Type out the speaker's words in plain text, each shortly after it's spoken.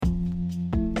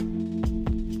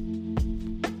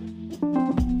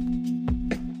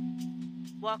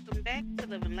welcome back to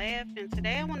Live and Laugh. And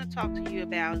today I want to talk to you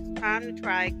about it's time to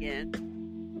try again.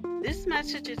 This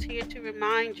message is here to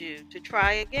remind you to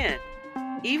try again.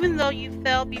 Even though you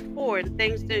fell before and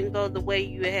things didn't go the way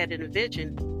you had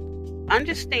envisioned,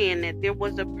 understand that there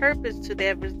was a purpose to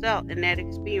that result and that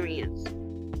experience.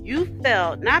 You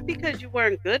fell not because you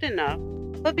weren't good enough,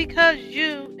 but because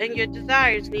you and your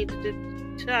desires needed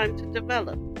time to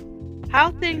develop.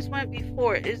 How things went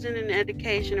before isn't an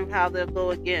indication of how they'll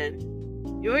go again.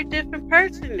 You're a different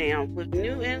person now with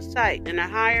new insight and a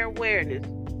higher awareness.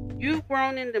 You've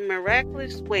grown in the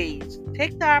miraculous ways.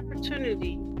 Take the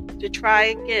opportunity to try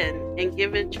again and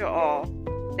give it your all.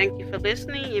 Thank you for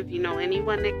listening. If you know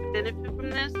anyone that can benefit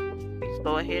from this, please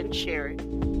go ahead and share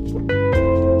it.